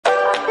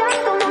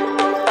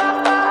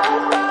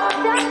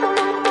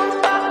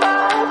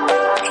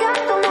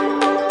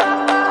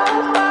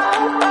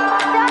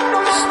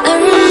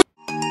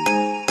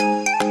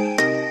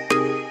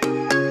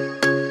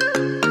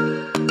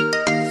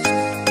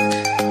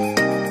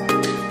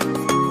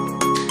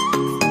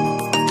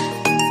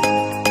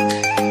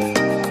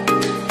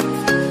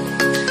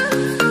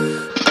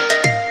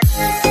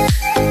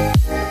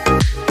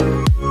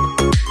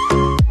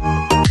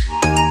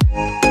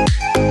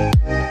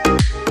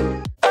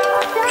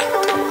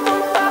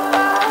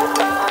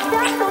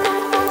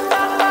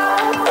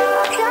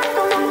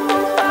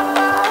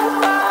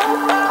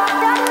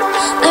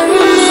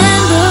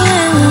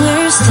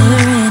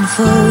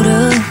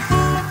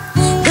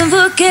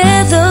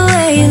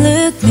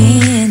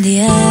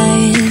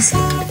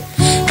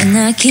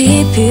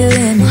keep you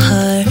in my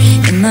heart.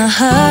 In my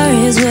heart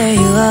is where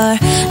you are.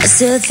 I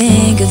still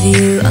think of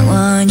you. I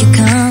want you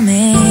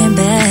coming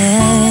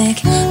back.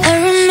 I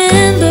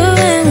remember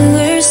when we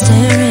were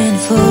staring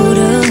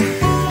photo.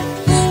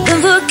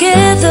 Don't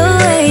forget the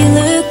way you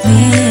look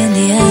me in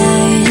the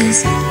eyes.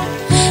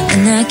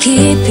 And I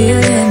keep you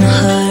in my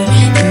heart.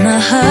 In my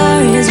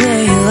heart is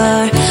where you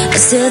are. I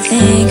still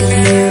think of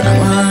you. I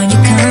want you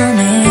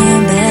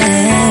coming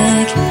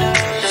back.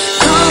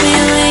 Call me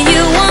when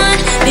you want.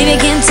 Baby, I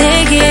can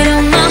take it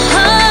on my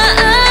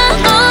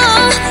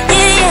heart.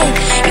 Yeah, yeah.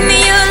 Give me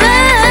your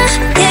love.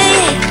 Yeah,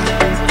 yeah.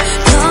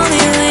 Call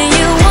me when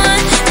you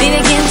want. Baby,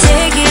 I can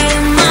take it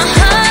on my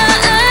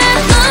heart.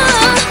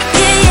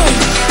 Yeah, yeah.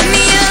 Give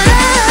me your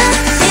love.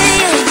 Yeah,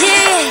 yeah,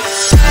 yeah.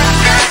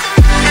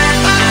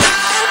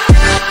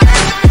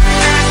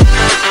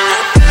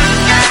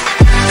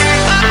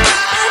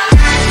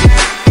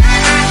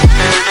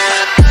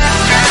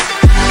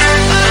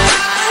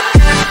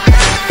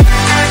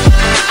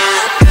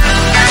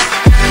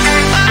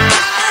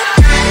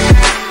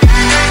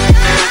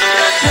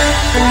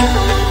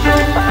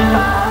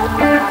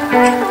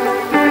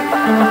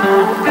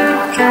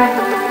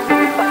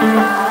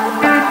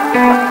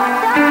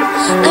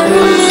 I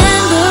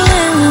remember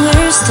when we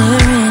were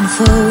staring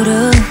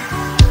photo.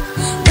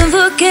 Don't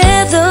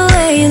forget the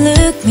way you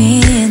look me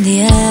in the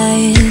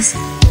eyes.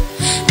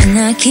 And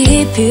I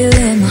keep you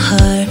in my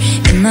heart.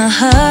 In my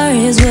heart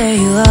is where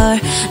you are.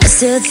 I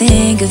still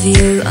think of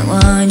you. I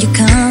want you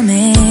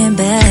coming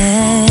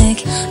back.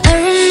 I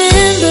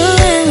remember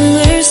when we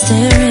were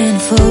staring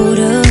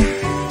photo.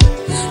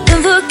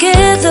 Don't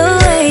forget the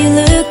way you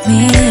look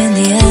me in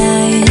the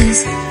eyes.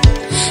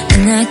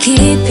 And I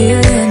keep you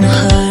in my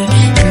heart.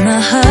 In my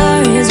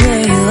heart is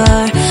where you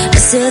are. I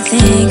still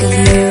think of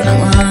you. I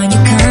want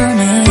you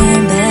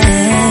coming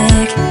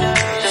back.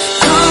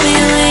 Call me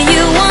when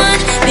you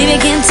want. Baby, I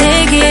can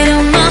take it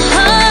on my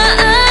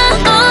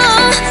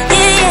heart.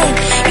 Yeah, yeah.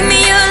 Give me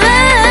your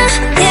love.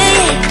 Yeah,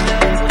 yeah.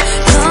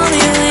 Call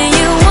me when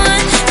you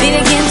want. Baby,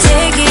 I can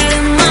take it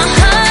on my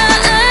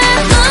heart.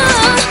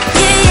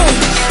 Yeah, yeah.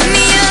 Give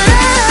me your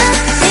love.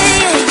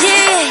 Yeah, yeah,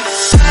 yeah.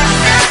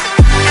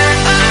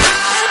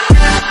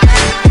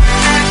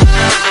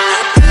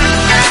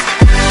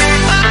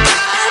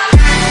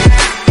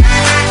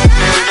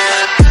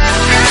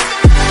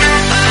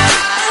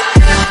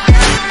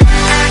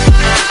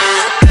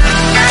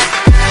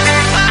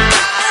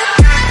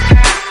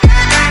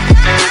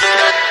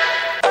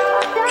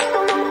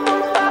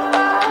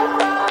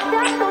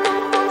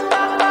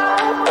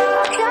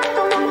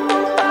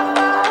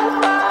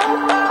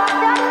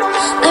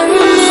 I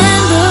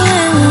remember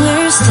when we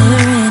were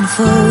staring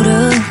photo.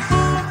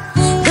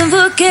 Don't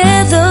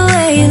forget the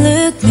way you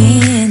look me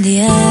in the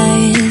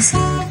eyes.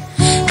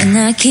 And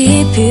I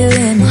keep you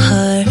in my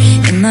heart.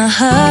 In my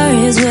heart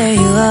is where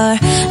you are.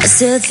 I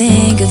still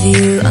think of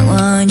you. I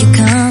want you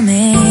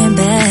coming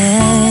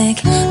back.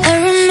 I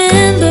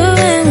remember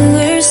when we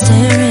were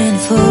staring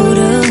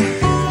photo.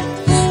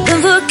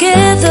 Don't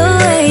forget the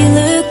way you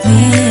look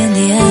me in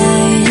the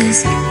eyes.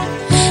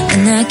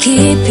 And I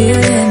keep you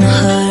in my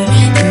heart.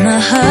 In my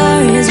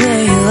heart is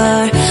where you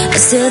are. I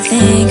still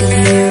think of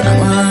you. I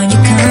want you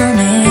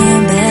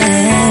coming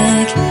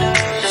back.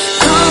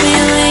 Call me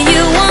when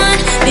you want.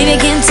 Baby, I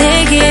can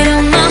take it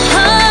on my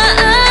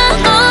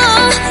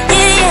heart.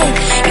 Yeah, yeah.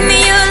 Give me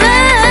your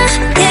love.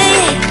 Yeah,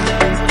 yeah.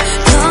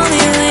 Call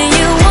me when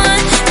you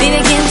want. Baby,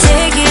 I can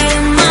take it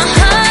on my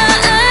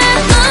heart.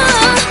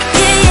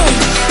 Yeah, yeah.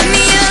 Give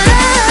me your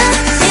love.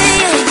 Yeah,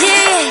 yeah,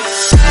 yeah.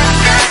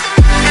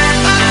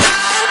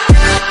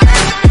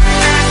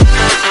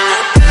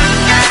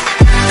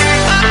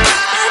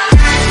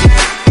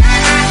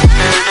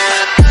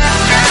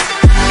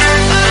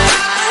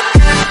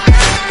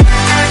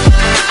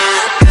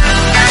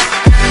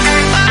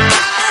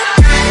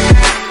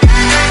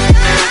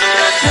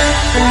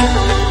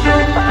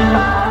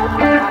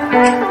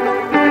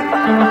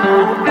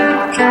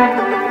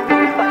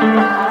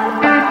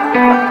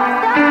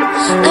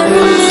 I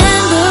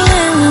remember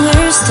when we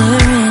were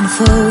staring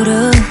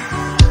photo.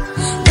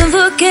 Don't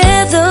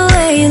forget the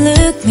way you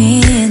look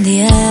me in the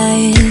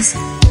eyes.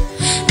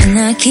 And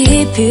I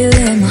keep you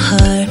in my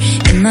heart.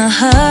 In my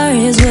heart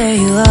is where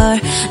you are.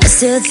 I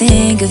still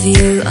think of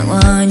you. I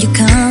want you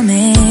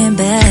coming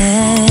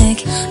back.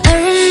 I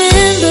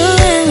remember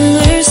when we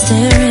were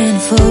staring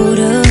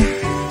photo.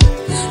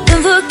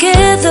 Don't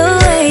forget the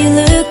way you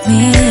look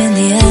me in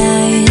the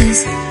eyes.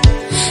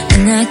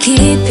 And I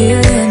keep you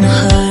in my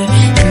heart.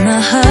 In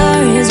my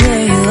heart is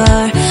where you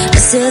are. I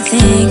still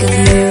think of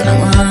you. I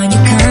want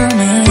you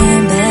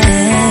coming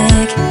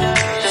back.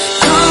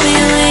 Call me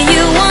when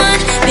you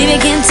want. Baby, I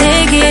can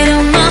take it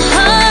on my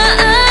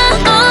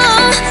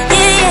heart.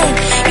 Yeah, yeah.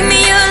 Give me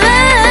your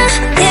love.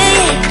 Yeah,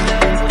 yeah.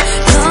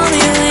 Call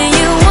me when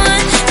you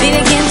want. Baby,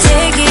 I can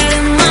take it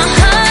on my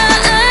heart.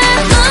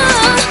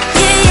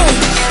 Yeah, yeah.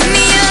 Give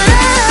me your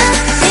love.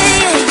 Yeah,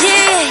 yeah,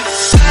 yeah.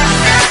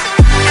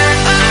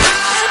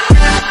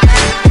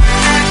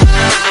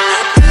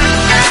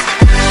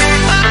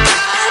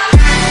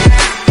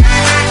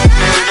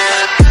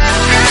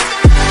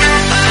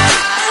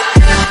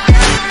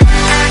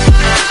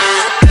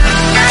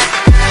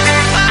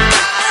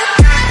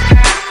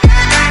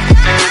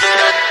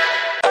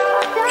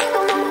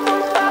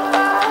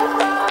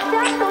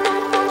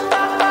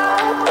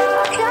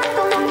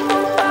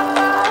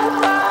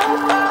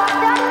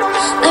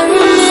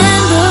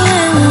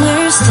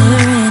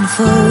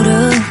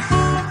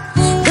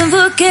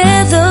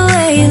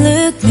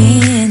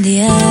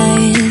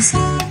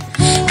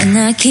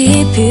 I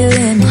keep you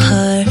in my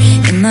heart.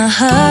 In my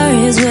heart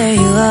is where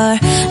you are.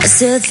 I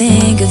still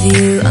think of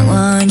you. I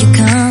want you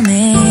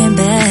coming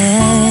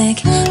back.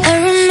 I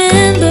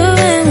remember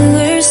when we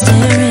were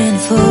staring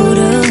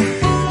photo.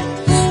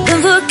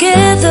 Don't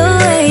forget the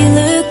way you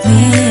look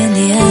me in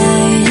the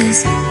eyes.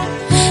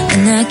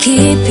 And I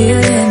keep you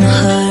in my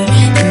heart.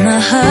 In my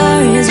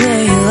heart is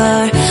where you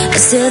are. I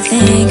still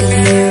think of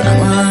you. I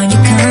want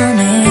you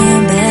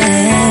coming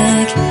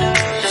back.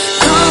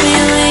 Call me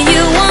when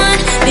you want.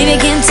 Baby, I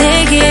can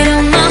take it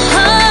on my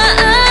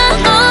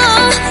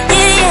heart.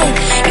 Yeah, yeah.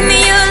 Give me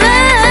your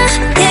love.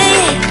 Yeah,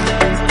 yeah.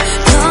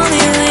 Call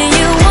me when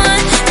you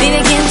want. Baby,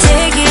 I can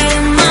take it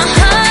on my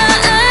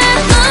heart.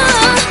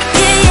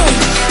 Yeah, yeah.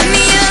 Give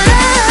me your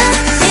love.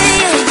 Yeah,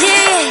 yeah,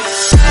 yeah.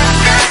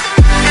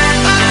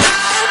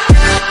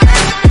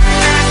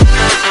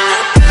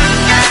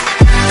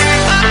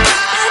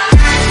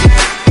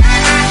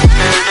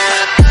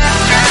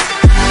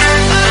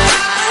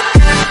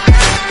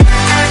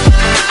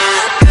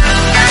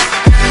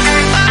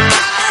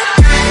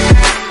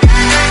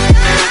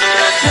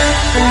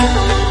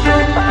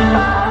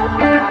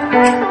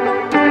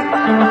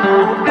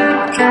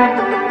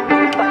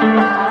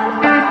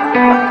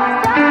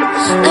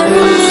 I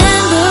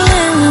remember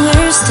when we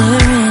were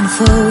staring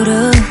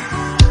photo.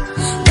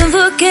 Don't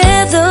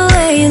forget the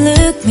way you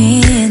look me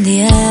in the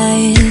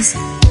eyes.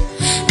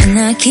 And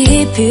I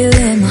keep you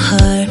in my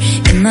heart.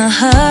 In my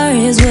heart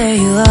is where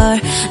you are.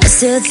 I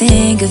still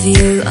think of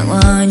you. I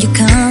want you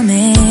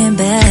coming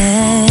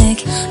back.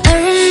 I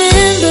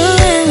remember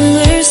when we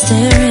were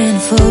staring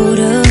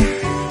photo.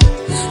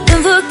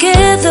 Don't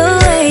forget the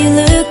way you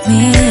look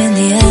me in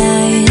the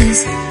eyes.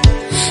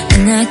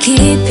 And I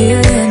keep you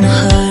in my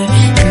heart.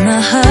 In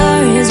my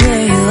heart is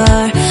where you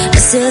are. I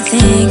still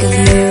think of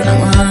you. I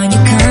want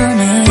you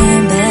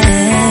coming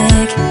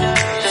back.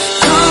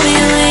 Call me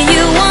when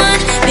you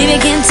want. Baby, I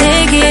can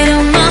take it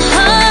on my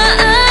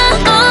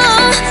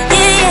heart.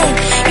 Yeah, yeah.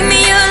 Give me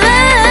your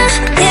love.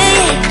 Yeah,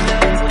 yeah.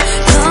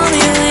 Call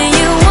me when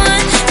you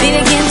want. Baby,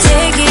 I can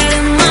take it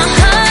on my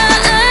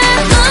heart.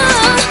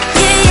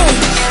 Yeah, yeah.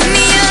 Give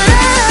me your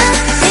love.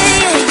 Yeah,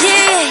 yeah,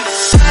 yeah.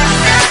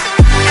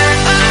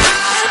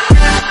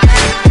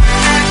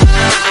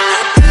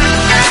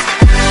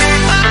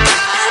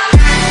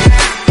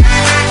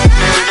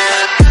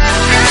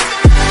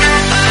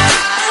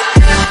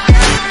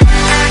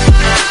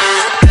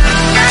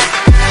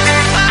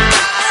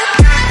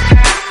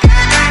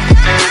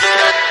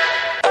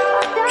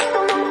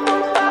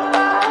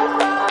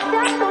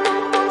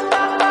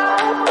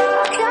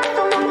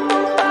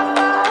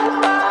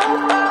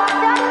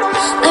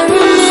 I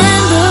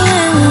remember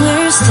when we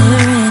were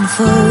staring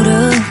photo.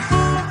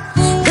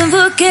 Don't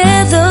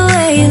forget the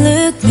way you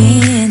look me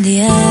in the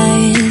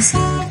eyes.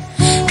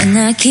 And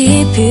I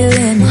keep you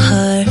in my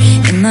heart.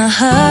 In my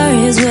heart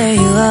is where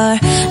you are.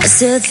 I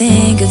still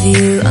think of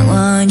you. I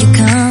want you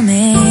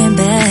coming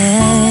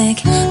back.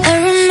 I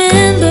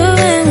remember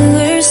when we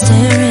were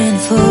staring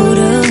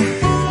photo.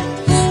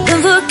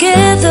 Don't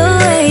forget the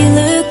way you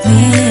look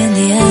me in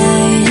the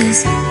eyes.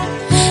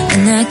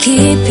 And I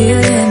keep you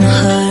in my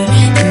heart.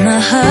 In my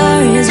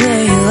heart is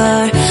where you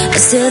are. I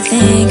still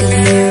think of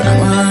you. I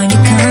want you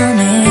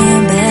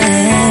coming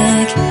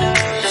back.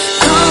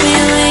 Call me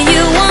when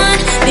you want.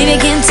 Baby, I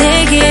can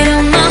take it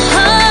on my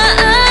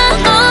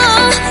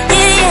heart.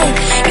 Yeah, yeah.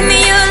 Give me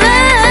your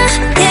love.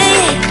 Yeah,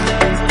 yeah.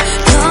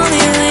 Call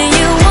me when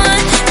you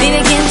want. Baby,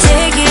 I can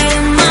take it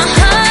on my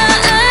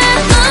heart.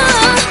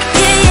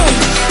 Yeah, yeah.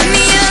 Give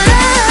me your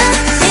love.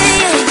 Yeah,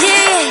 yeah,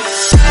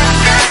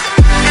 yeah.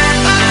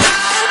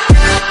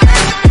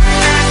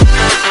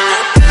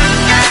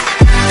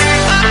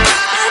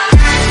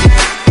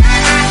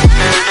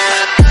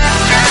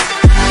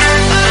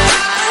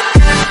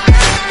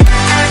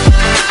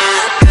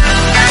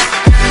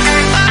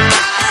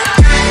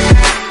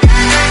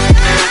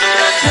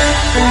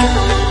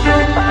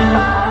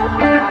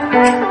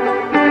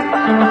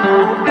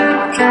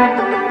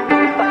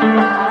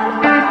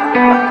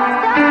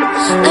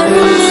 I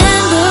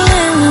remember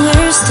when we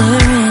were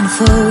staring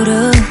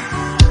photo.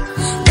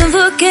 Don't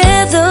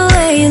forget the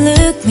way you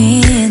look me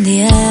in the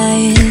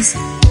eyes.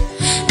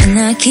 And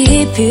I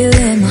keep you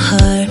in my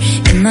heart.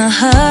 In my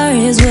heart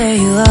is where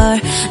you are.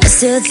 I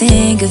still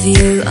think of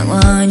you. I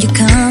want you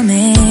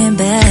coming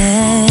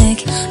back.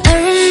 I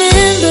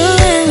remember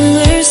when we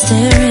were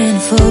staring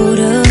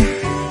photo.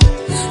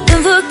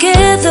 Don't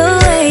forget the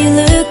way you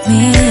look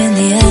me in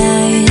the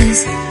eyes.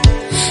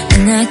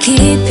 And I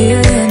keep you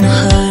in my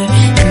heart.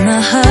 In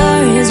my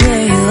heart is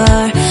where you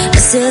are. I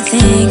still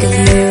think of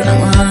you. I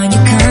want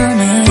you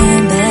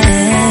coming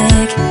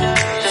back.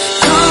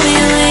 Call me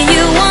when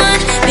you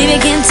want. Baby, I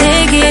can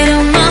take it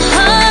on my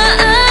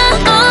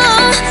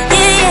heart.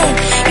 Yeah, yeah.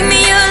 Give me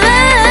your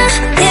love.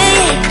 Yeah,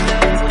 yeah.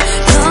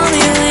 Call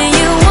me when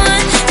you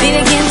want. Baby,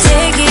 I can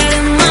take it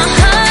on my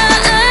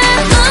heart.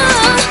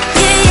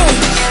 Yeah, yeah.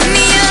 Give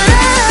me your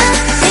love.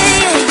 Yeah,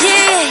 yeah,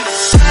 yeah.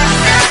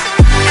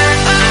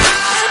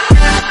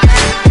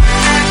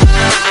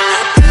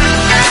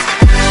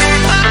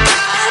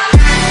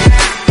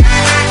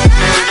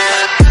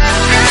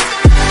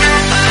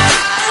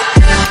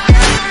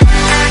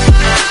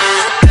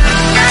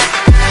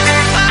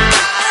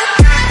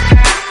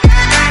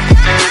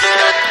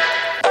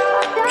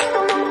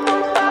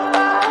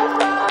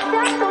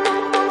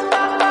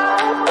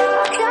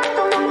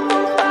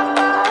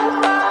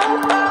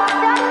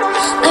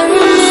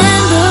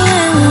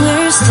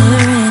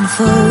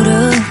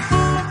 photo.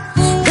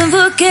 Don't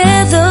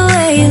forget the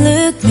way you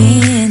look me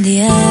in the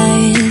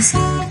eyes.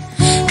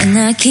 And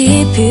I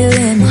keep you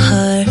in my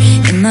heart.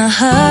 In my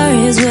heart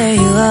is where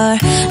you are.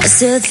 I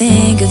still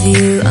think of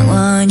you, I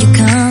want you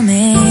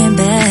coming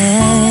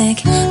back.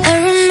 I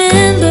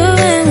remember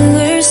when we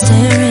were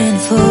staring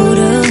at a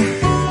photo.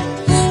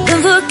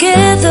 Don't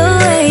forget the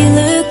way you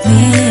look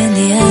me in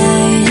the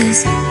eyes.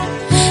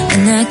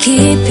 And I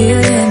keep you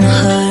in my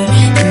heart.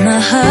 In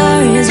my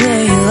heart is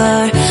where you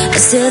are. I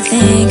still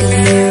think of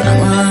you, I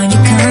want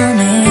you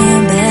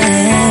coming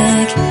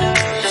back.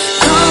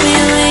 Call me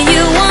when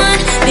you want,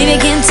 baby, I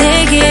can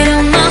take it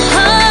on my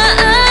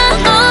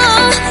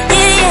heart.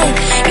 Yeah, yeah,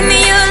 give me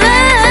your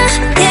love,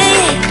 yeah,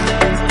 yeah.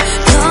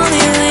 Call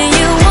me when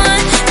you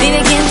want, baby,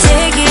 I can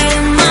take it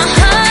on my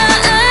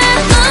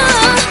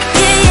heart.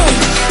 Yeah, yeah,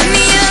 give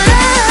me your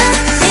love,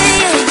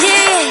 yeah, yeah,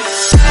 yeah.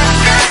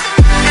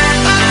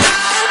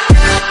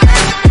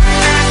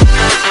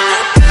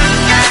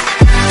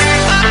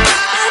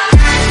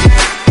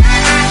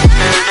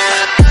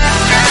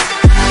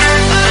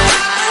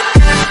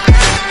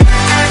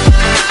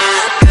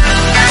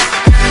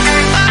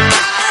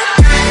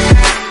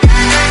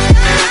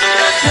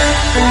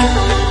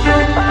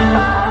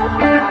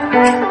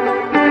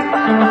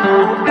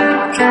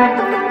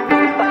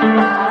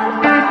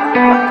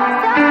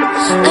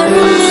 I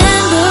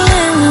remember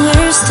when we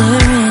were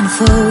staring at a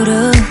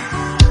photo.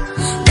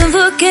 Don't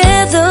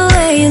forget the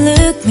way you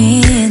look me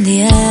in the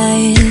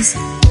eyes.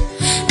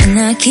 And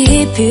I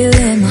keep you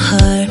in my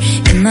heart.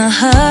 In my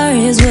heart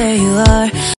is where you are.